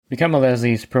Become a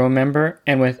Leslie's Pro member,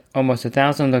 and with almost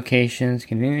 1,000 locations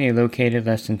conveniently located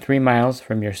less than 3 miles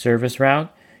from your service route,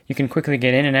 you can quickly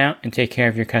get in and out and take care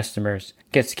of your customers.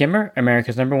 Get Skimmer,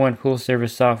 America's #1 pool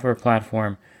service software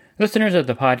platform. Listeners of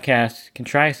the podcast can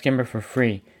try Skimmer for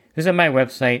free. Visit my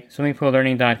website,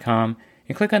 swimmingpoollearning.com,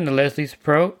 and click on the Leslie's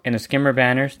Pro and the Skimmer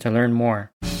banners to learn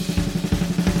more. The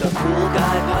Pool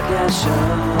Guy Podcast Show.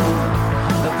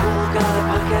 The Pool Guy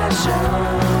Podcast Show.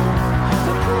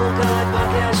 The Pool Guy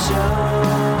Podcast Show.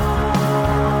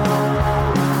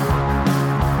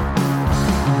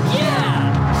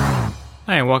 Yeah!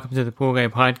 Hi, and welcome to the Pool Guy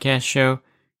Podcast Show.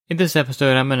 In this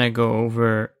episode, I'm going to go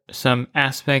over some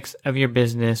aspects of your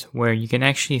business where you can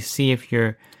actually see if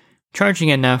you're charging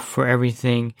enough for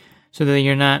everything so that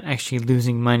you're not actually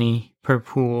losing money per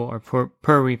pool or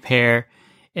per repair.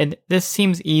 And this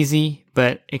seems easy,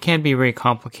 but it can be very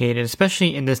complicated,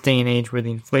 especially in this day and age where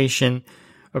the inflation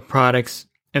of products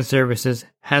and services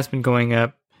has been going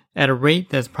up at a rate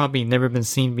that's probably never been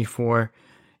seen before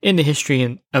in the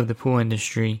history of the pool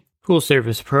industry. Pool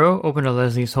Service Pro, open a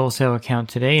Leslie's wholesale account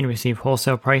today and receive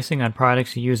wholesale pricing on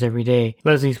products you use every day.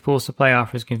 Leslie's Pool Supply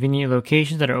offers convenient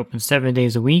locations that are open 7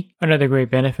 days a week. Another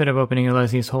great benefit of opening a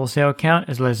Leslie's wholesale account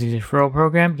is Leslie's referral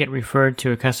program. Get referred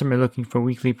to a customer looking for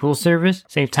weekly pool service.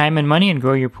 Save time and money and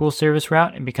grow your pool service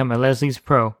route and become a Leslie's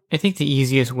Pro. I think the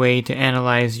easiest way to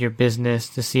analyze your business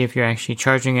to see if you're actually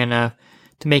charging enough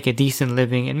to make a decent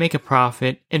living and make a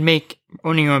profit and make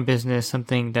owning your own business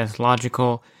something that's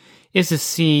logical is to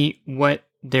see what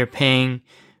they're paying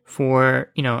for,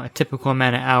 a typical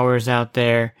amount of hours out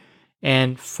there,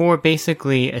 and for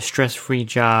basically a stress-free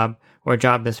job or a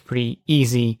job that's pretty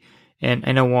easy. And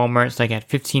I know Walmart's like at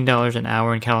 $15 an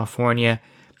hour in California.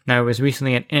 Now, I was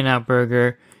recently at In-N-Out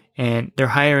Burger, and they're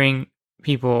hiring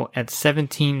people at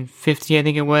 $17.50, I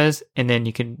think it was, and then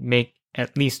you could make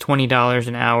at least $20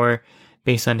 an hour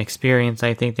based on experience.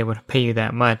 I think they would pay you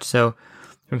that much. So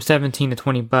from $17 to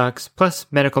 $20 plus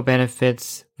medical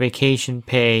benefits, vacation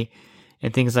pay,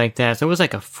 and things like that. So it was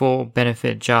like a full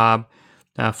benefit job,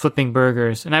 flipping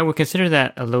burgers. And I would consider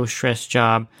that a low stress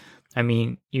job. I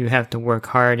mean, you have to work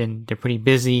hard and they're pretty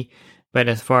busy. But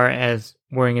as far as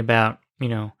worrying about,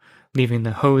 leaving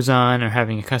the hose on or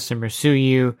having a customer sue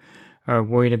you, or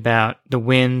worried about the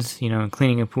winds, and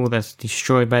cleaning a pool that's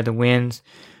destroyed by the winds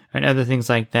and other things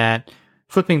like that,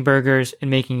 flipping burgers and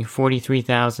making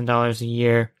 $43,000 a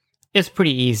year is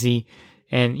pretty easy.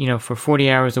 And, for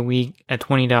 40 hours a week at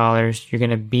 $20, you're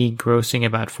going to be grossing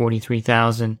about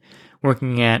 $43,000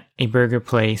 working at a burger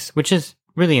place, which is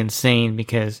really insane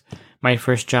because my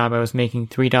first job, I was making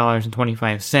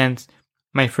 $3.25.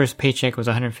 My first paycheck was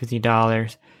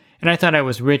 $150. And I thought I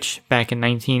was rich back in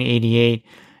 1988.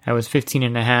 I was 15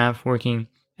 and a half working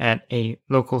at a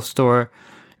local store.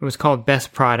 It was called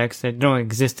Best Products. They don't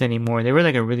exist anymore. They were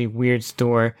like a really weird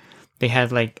store. They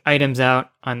had like items out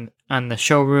on the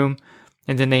showroom,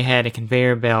 and then they had a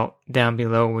conveyor belt down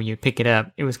below where you pick it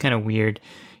up. It was kind of weird.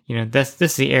 This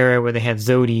is the era where they had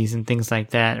Zodi's and things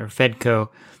like that, or Fedco,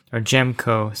 or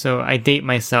Gemco. So I date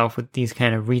myself with these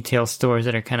kind of retail stores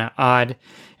that are kind of odd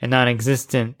and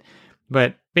non-existent.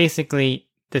 But basically,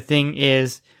 the thing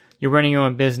is, you're running your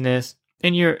own business,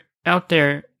 and you're out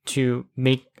there to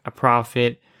make a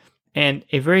profit, and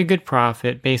a very good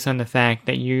profit based on the fact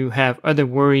that you have other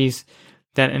worries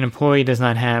that an employee does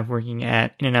not have working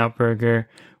at In-N-Out Burger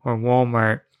or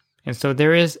Walmart. And so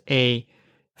there is a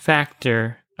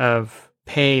factor of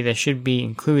pay that should be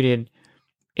included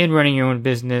in running your own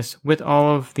business with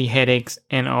all of the headaches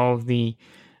and all of the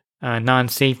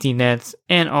non-safety nets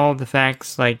and all of the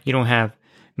facts like you don't have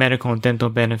medical and dental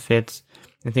benefits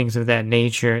and things of that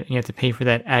nature. You have to pay for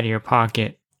that out of your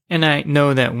pocket. And I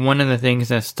know that one of the things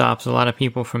that stops a lot of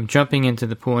people from jumping into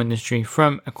the pool industry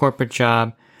from a corporate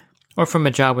job or from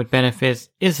a job with benefits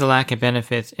is the lack of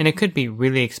benefits. And it could be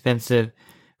really expensive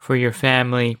for your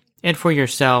family and for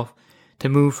yourself to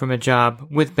move from a job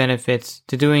with benefits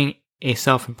to doing a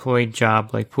self-employed job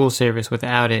like pool service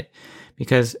without it,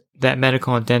 because that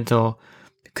medical and dental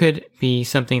could be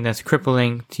something that's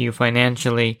crippling to you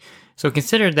financially. So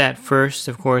consider that first,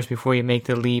 of course, before you make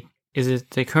the leap. Is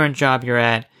it the current job you're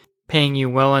at paying you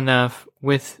well enough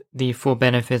with the full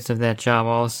benefits of that job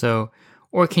also?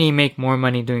 Or can you make more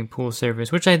money doing pool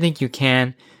service, which I think you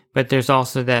can, but there's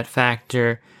also that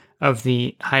factor of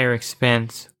the higher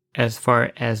expense as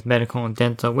far as medical and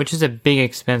dental, which is a big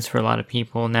expense for a lot of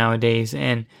people nowadays.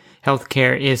 And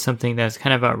healthcare is something that's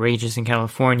kind of outrageous in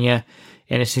California.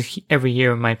 And it's just every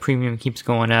year my premium keeps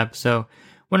going up. So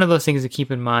one of those things to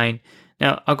keep in mind.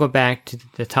 Now, I'll go back to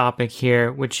the topic here,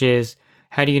 which is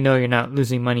how do you know you're not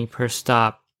losing money per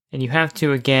stop? And you have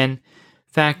to, again,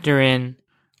 factor in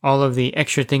all of the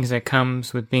extra things that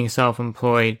comes with being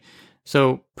self-employed.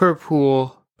 So per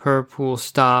pool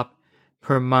stop,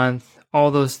 per month,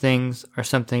 all those things are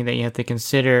something that you have to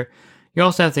consider. You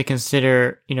also have to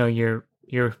consider,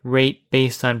 your rate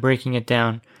based on breaking it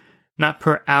down, not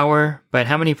per hour, but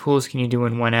how many pools can you do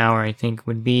in 1 hour, I think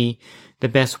would be the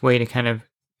best way to kind of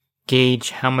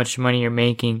gauge how much money you're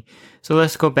making. So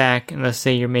let's go back and let's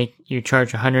say you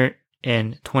charge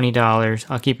 $120.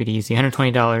 I'll keep it easy,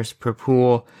 $120 per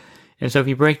pool. And so if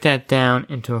you break that down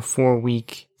into a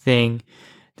 4-week thing,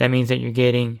 that means that you're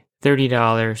getting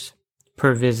 $30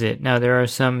 per visit. Now there are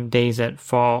some days that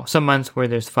fall, some months where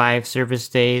there's 5 service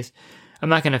days. I'm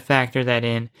not going to factor that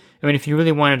in. I mean, if you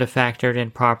really wanted to factor it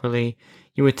in properly,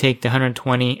 you would take the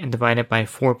 120 and divide it by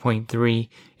 4.3.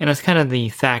 And that's kind of the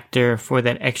factor for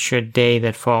that extra day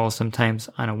that falls sometimes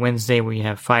on a Wednesday where you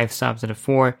have 5 stops out of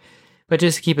 4. But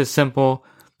just to keep it simple,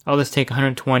 I'll just take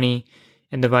 120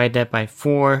 and divide that by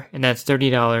 4, and that's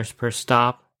 $30 per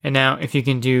stop. And now if you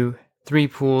can do 3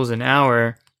 pools an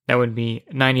hour, that would be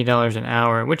 $90 an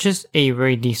hour, which is a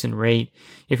very decent rate.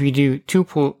 If you do two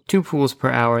pools per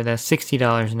hour, that's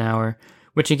 $60 an hour,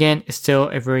 which again is still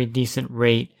a very decent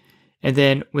rate. And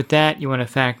then with that, you want to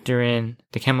factor in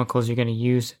the chemicals you're going to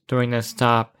use during that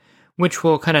stop, which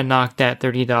will kind of knock that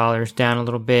 $30 down a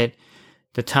little bit.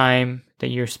 The time that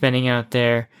you're spending out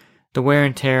there, the wear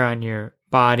and tear on your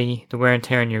body, the wear and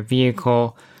tear on your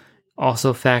vehicle.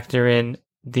 Also factor in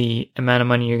the amount of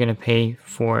money you're going to pay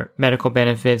for medical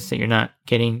benefits that you're not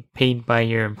getting paid by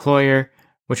your employer,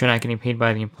 which are not getting paid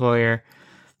by the employer,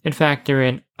 and factor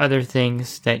in other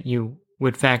things that you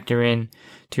would factor in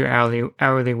to your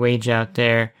hourly wage out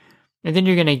there. And then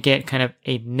you're going to get kind of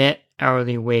a net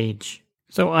hourly wage.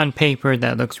 So on paper,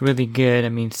 that looks really good. I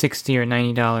mean, $60 or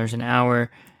 $90 an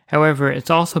hour. However, it's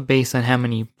also based on how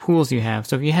many pools you have.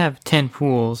 So if you have 10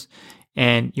 pools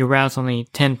and your route's only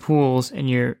 10 pools and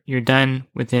you're done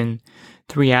within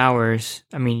 3 hours,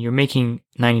 I mean, you're making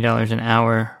 $90 an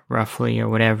hour roughly or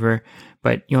whatever,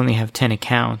 but you only have 10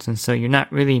 accounts. And so you're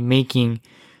not really making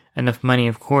enough money,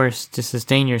 of course, to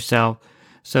sustain yourself.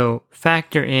 So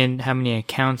factor in how many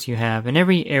accounts you have. And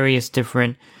every area is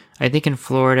different. I think in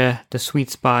Florida, the sweet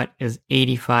spot is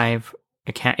 80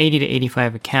 to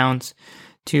 85 accounts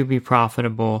to be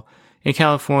profitable. In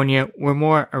California, we're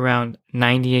more around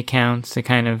 90 accounts to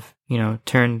kind of,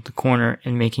 turn the corner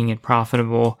in making it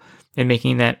profitable and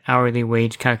making that hourly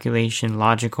wage calculation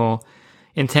logical.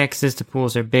 In Texas, the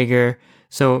pools are bigger,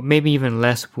 so maybe even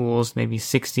less pools, maybe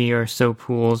 60 or so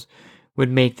pools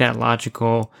would make that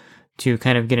logical to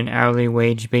kind of get an hourly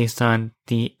wage based on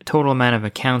the total amount of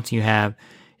accounts you have.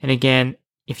 And again,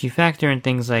 if you factor in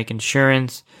things like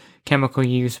insurance, chemical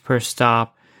use per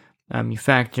stop, you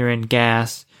factor in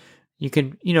gas, you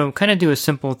could, kind of do a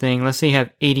simple thing. Let's say you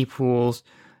have 80 pools,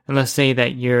 and let's say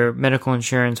that your medical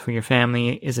insurance for your family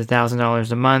is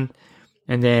 $1,000 a month,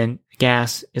 and then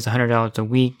gas is $100 a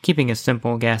week. Keeping it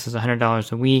simple, gas is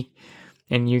 $100 a week,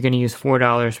 and you're going to use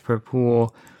 $4 per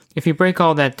pool. If you break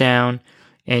all that down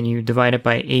and you divide it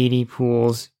by 80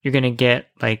 pools, you're going to get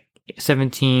like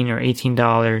 $17 or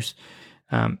 $18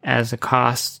 as a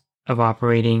cost of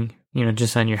operating,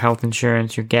 just on your health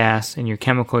insurance, your gas, and your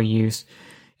chemical use.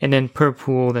 And then per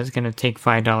pool, that's going to take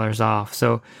 $5 off.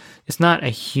 So it's not a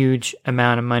huge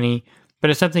amount of money, but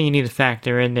it's something you need to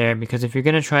factor in there, because if you're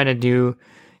going to try to do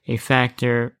a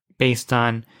factor based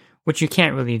on, which you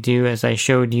can't really do, as I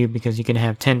showed you, because you can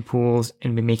have 10 pools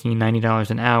and be making $90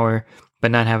 an hour,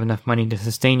 but not have enough money to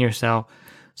sustain yourself.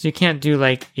 So you can't do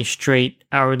like a straight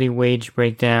hourly wage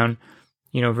breakdown,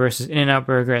 versus In-N-Out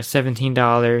Burger at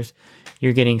 $17,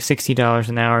 you're getting $60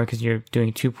 an hour because you're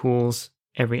doing 2 pools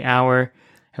every hour.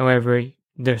 However,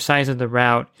 the size of the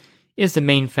route is the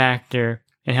main factor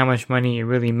in how much money you're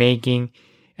really making.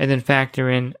 And then factor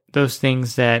in those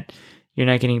things that you're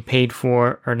not getting paid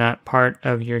for or not part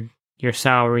of your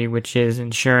salary, which is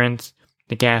insurance,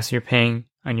 the gas you're paying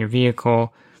on your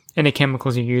vehicle, and the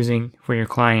chemicals you're using for your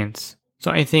clients.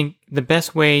 So I think the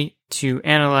best way to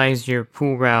analyze your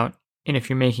pool route, and if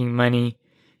you're making money,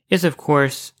 is of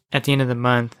course at the end of the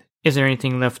month, is there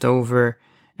anything left over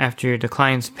after the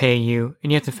clients pay you?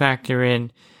 And you have to factor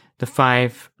in the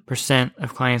 5%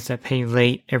 of clients that pay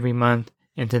late every month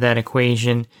into that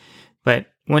equation. But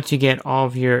once you get all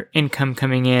of your income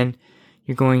coming in,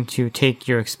 you're going to take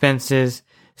your expenses,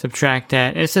 subtract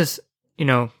that. And it's just,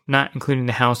 not including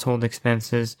the household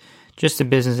expenses, just the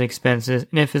business expenses.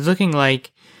 And if it's looking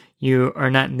like you are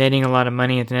not netting a lot of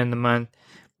money at the end of the month,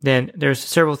 then there's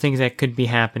several things that could be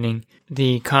happening.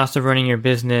 The cost of running your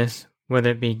business,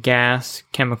 whether it be gas,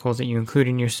 chemicals that you include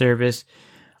in your service,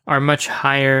 are much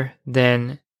higher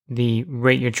than the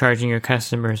rate you're charging your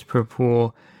customers per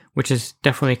pool. which is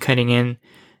definitely cutting in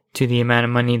to the amount of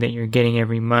money that you're getting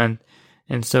every month.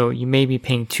 And so you may be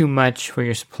paying too much for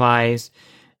your supplies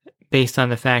based on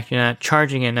the fact you're not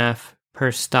charging enough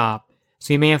per stop.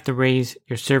 So you may have to raise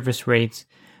your service rates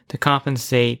to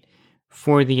compensate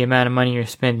for the amount of money you're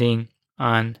spending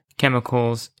on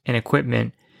chemicals and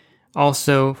equipment.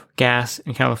 Also, gas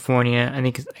in California, I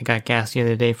think I got gas the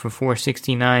other day for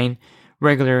 $4.69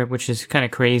 regular, which is kind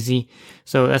of crazy.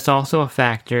 So that's also a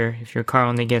factor. If your car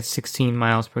only gets 16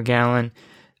 miles per gallon,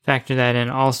 factor that in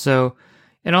also.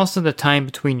 And also the time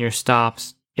between your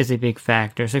stops is a big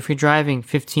factor. So if you're driving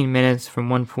 15 minutes from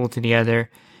one pool to the other,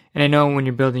 and I know when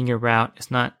you're building your route,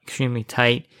 it's not extremely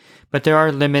tight, but there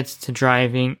are limits to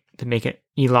driving to make it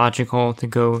illogical to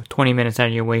go 20 minutes out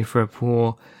of your way for a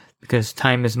pool, because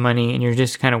time is money and you're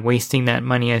just kind of wasting that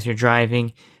money as you're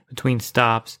driving between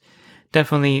stops.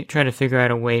 Definitely try to figure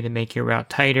out a way to make your route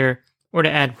tighter or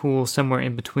to add pools somewhere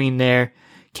in between there.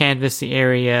 Canvas the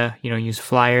area, use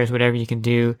flyers, whatever you can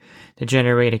do to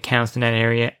generate accounts in that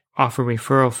area. Offer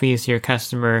referral fees to your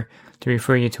customer to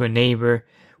refer you to a neighbor.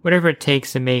 Whatever it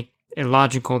takes to make it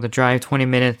logical to drive 20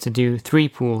 minutes to do 3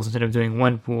 pools instead of doing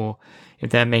 1 pool, if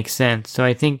that makes sense. So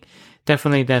I think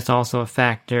definitely that's also a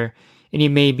factor. And you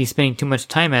may be spending too much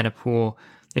time at a pool.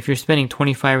 If you're spending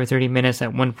 25 or 30 minutes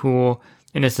at one pool,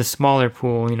 and it's a smaller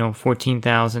pool,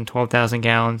 14,000, 12,000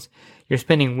 gallons, you're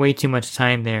spending way too much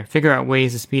time there. Figure out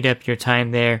ways to speed up your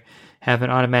time there. Have an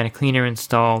automatic cleaner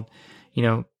installed.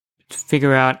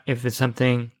 Figure out if it's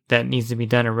something that needs to be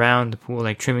done around the pool,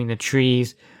 like trimming the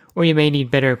trees, or you may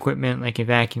need better equipment like a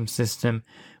vacuum system.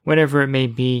 Whatever it may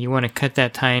be, you want to cut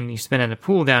that time you spend at the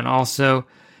pool down also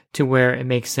to where it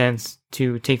makes sense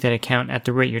to take that account at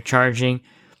the rate you're charging.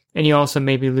 And you also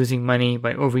may be losing money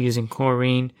by overusing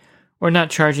chlorine or not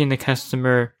charging the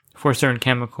customer for certain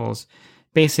chemicals.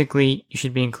 Basically, you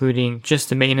should be including just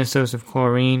the maintenance dose of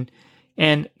chlorine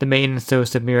and the maintenance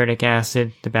dose of muriatic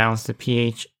acid to balance the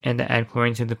pH and to add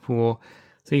chlorine to the pool.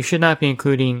 So you should not be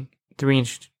including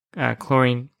 3-inch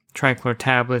chlorine trichlor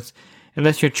tablets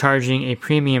unless you're charging a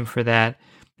premium for that,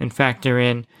 and factor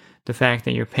in the fact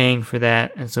that you're paying for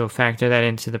that, and so factor that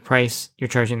into the price you're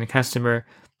charging the customer.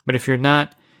 But if you're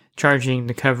not charging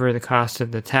to cover the cost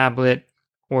of the tablet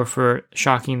or for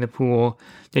shocking the pool,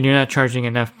 then you're not charging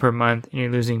enough per month and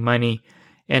you're losing money.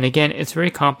 And again, it's very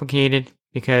complicated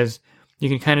because you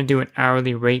can kind of do an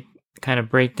hourly rate kind of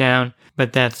breakdown,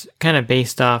 but that's kind of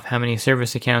based off how many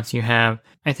service accounts you have.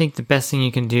 I think the best thing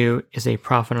you can do is a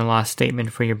profit and loss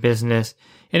statement for your business.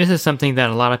 And this is something that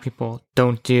a lot of people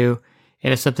don't do,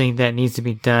 and it's something that needs to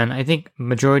be done. I think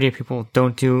majority of people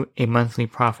don't do a monthly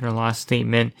profit or loss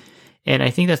statement, and I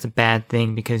think that's a bad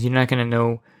thing because you're not going to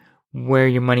know where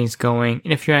your money's going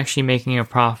and if you're actually making a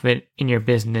profit in your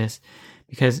business,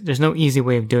 because there's no easy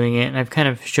way of doing it. And I've kind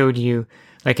of showed you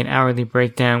like an hourly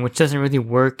breakdown, which doesn't really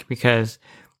work because,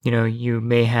 you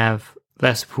may have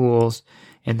less pools,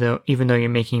 and even though you're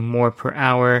making more per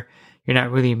hour, you're not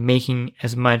really making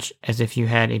as much as if you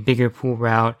had a bigger pool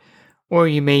route, or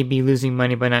you may be losing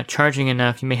money by not charging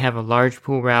enough. You may have a large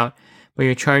pool route, but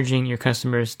you're charging your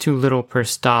customers too little per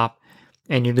stop,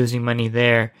 and you're losing money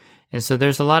there. And so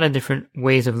there's a lot of different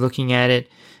ways of looking at it,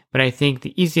 but I think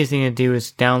the easiest thing to do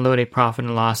is download a profit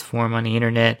and loss form on the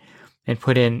internet and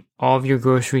put in all of your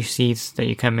gross receipts that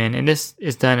you come in. And this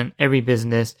is done in every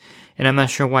business, and I'm not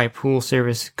sure why pool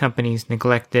service companies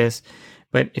neglect this.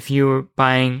 But if you were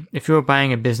buying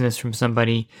a business from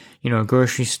somebody, a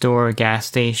grocery store, a gas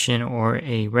station, or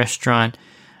a restaurant,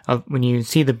 when you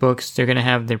see the books, they're going to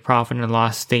have their profit and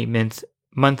loss statements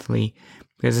monthly,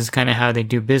 because it's kind of how they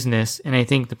do business. And I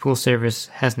think the pool service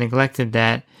has neglected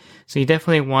that. So you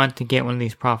definitely want to get one of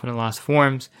these profit and loss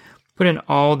forms, put in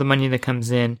all the money that comes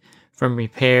in from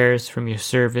repairs, from your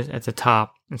service at the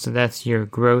top. And so that's your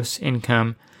gross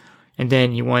income. And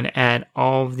then you want to add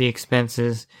all of the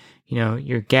expenses,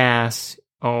 your gas,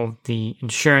 all the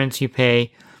insurance you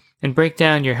pay, and break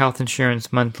down your health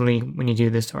insurance monthly when you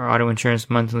do this, or auto insurance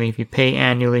monthly. If you pay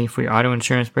annually for your auto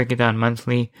insurance, break it down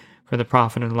monthly for the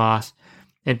profit and loss.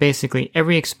 And basically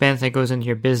every expense that goes into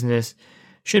your business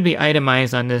should be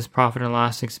itemized on this profit and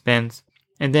loss expense.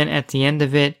 And then at the end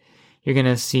of it, you're going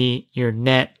to see your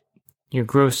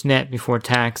gross net before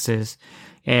taxes.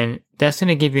 And that's going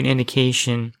to give you an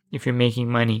indication if you're making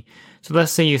money. So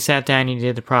let's say you sat down and you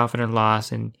did the profit and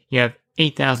loss, and you have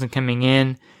 $8,000 coming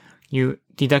in. You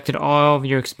deducted all of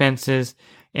your expenses,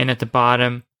 and at the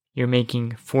bottom, you're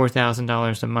making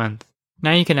 $4,000 a month.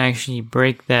 Now you can actually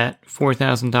break that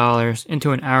 $4,000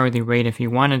 into an hourly rate if you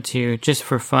wanted to, just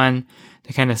for fun,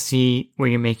 to kind of see what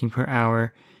you're making per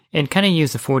hour. and kind of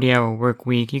use a 40-hour work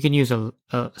week. You can use a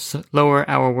lower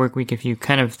hour work week if you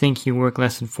kind of think you work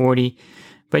less than 40,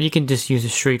 but you can just use a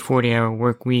straight 40-hour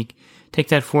work week. Take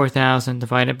that 4,000,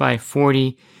 divide it by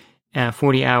 40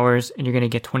 hours, and you're going to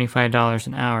get $25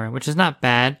 an hour, which is not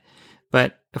bad.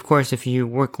 But of course, if you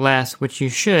work less, which you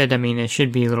should, it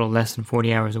should be a little less than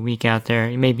 40 hours a week out there.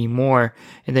 It may be more,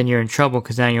 and then you're in trouble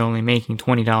because now you're only making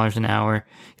 $20 an hour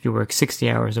if you work 60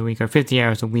 hours a week or 50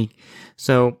 hours a week.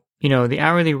 So, the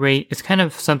hourly rate is kind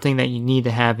of something that you need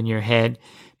to have in your head,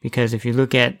 because if you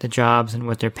look at the jobs and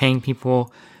what they're paying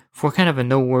people for kind of a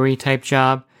no-worry type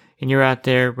job, and you're out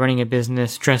there running a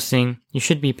business, stressing, you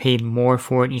should be paid more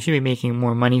for it. You should be making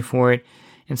more money for it.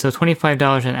 And so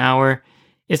 $25 an hour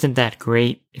isn't that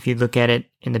great if you look at it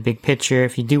in the big picture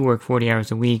if you do work 40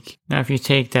 hours a week. Now, if you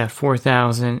take that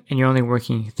 4,000 and you're only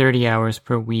working 30 hours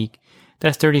per week,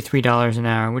 that's $33 an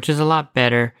hour, which is a lot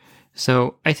better.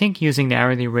 So I think using the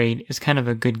hourly rate is kind of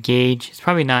a good gauge. It's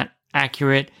probably not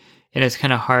accurate. It is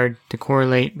kind of hard to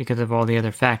correlate because of all the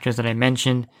other factors that I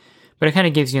mentioned, but it kind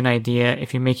of gives you an idea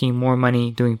if you're making more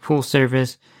money doing pool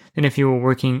service than if you were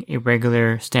working a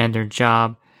regular standard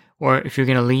job, or if you're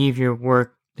going to leave your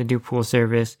work to do pool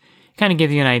service. It kind of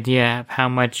gives you an idea of how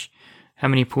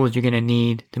many pools you're going to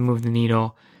need to move the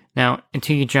needle. Now,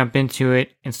 until you jump into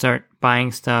it and start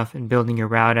buying stuff and building your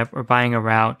route up or buying a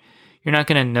route, you're not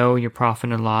going to know your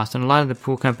profit and loss. And a lot of the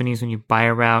pool companies, when you buy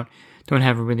a route, don't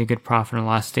have a really good profit and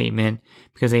loss statement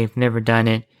because they've never done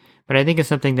it. But I think it's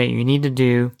something that you need to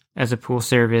do as a pool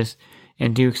service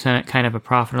and do kind of a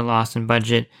profit and loss and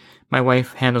budget. My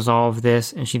wife handles all of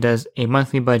this, and she does a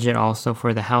monthly budget also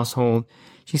for the household.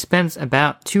 She spends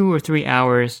about 2 or 3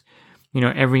 hours,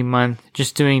 every month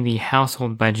just doing the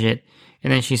household budget.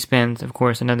 And then she spends, of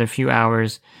course, another few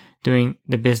hours doing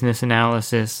the business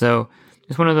analysis. So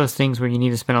it's one of those things where you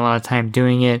need to spend a lot of time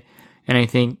doing it. And I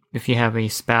think if you have a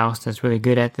spouse that's really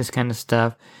good at this kind of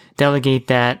stuff, delegate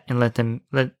that and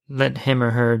let him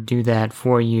or her do that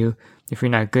for you if you're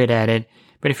not good at it.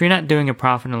 But if you're not doing a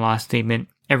profit and loss statement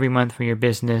every month for your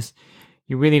business,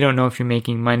 you really don't know if you're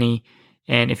making money.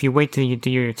 And if you wait till you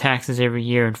do your taxes every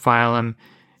year and file them,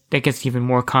 that gets even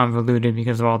more convoluted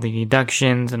because of all the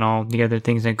deductions and all the other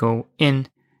things that go in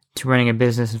to running a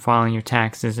business and filing your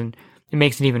taxes. And it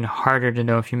makes it even harder to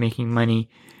know if you're making money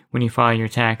when you file your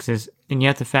taxes. And you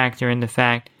have to factor in the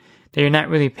fact that you're not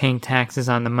really paying taxes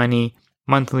on the money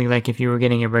monthly like if you were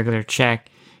getting a regular check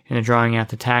and they're drawing out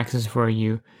the taxes for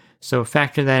you. So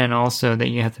factor that in also, that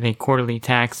you have to pay quarterly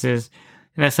taxes.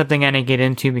 And that's something I didn't get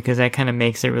into because that kind of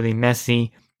makes it really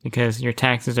messy, because your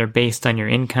taxes are based on your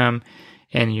income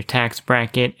and your tax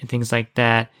bracket and things like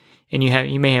that. And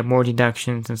you may have more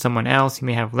deductions than someone else. You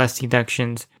may have less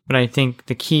deductions. But I think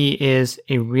the key is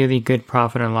a really good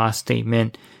profit and loss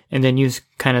statement, and then use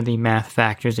kind of the math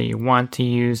factors that you want to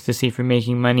use to see if you're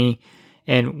making money.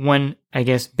 And one,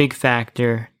 big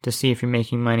factor to see if you're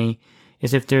making money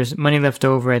is if there's money left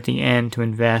over at the end to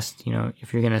invest.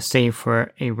 If you're going to save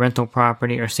for a rental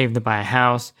property or save to buy a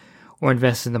house or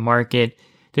invest in the market,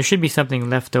 there should be something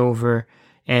left over.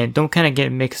 And don't kind of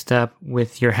get mixed up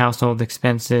with your household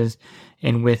expenses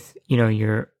and with,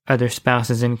 your other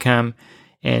spouse's income.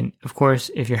 And of course,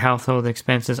 if your household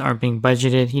expenses aren't being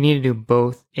budgeted, you need to do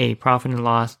both a profit and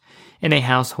loss and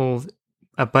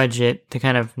a budget to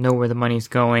kind of know where the money's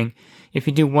going. If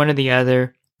you do one or the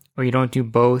other, or you don't do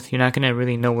both, you're not going to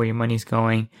really know where your money's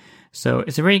going. So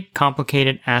it's a very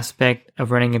complicated aspect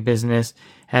of running a business,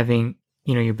 having,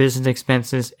 your business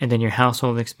expenses and then your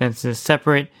household expenses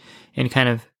separate, and kind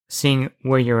of seeing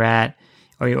where you're at.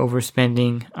 Are you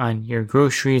overspending on your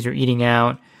groceries or eating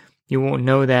out? You won't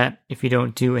know that if you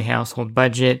don't do a household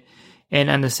budget. And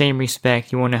on the same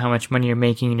respect, you won't know how much money you're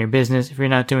making in your business if you're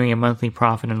not doing a monthly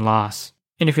profit and loss.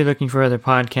 And if you're looking for other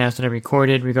podcasts that I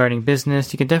recorded regarding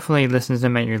business, you can definitely listen to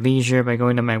them at your leisure by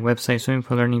going to my website,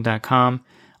 swimmingpoollearning.com.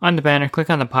 On the banner,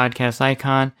 click on the podcast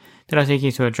icon. That'll take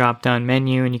you to a drop-down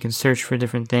menu, and you can search for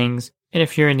different things. And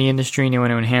if you're in the industry and you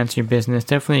want to enhance your business,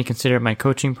 definitely consider my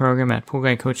coaching program at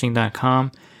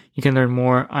poolguycoaching.com. You can learn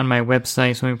more on my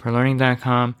website,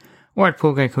 swimmingpoollearning.com, or at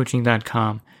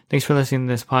poolguycoaching.com. Thanks for listening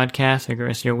to this podcast. Have a great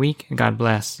rest of your week, and God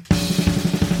bless.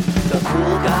 The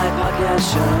Pool Guy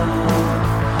Podcast Show.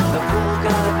 The Pool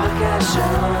Guy Podcast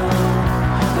Show.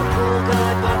 The Pool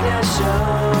Guy Podcast Show.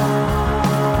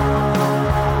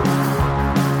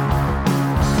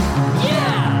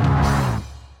 Yeah!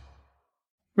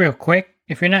 Real quick,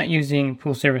 if you're not using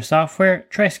pool service software,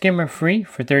 try Skimmer free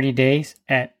for 30 days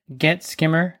at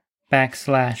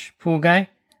getskimmer.com/poolguy.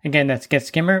 Again, that's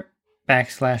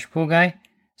getskimmer.com/poolguy.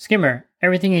 Skimmer,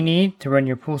 everything you need to run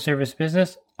your pool service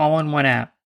business all in one app.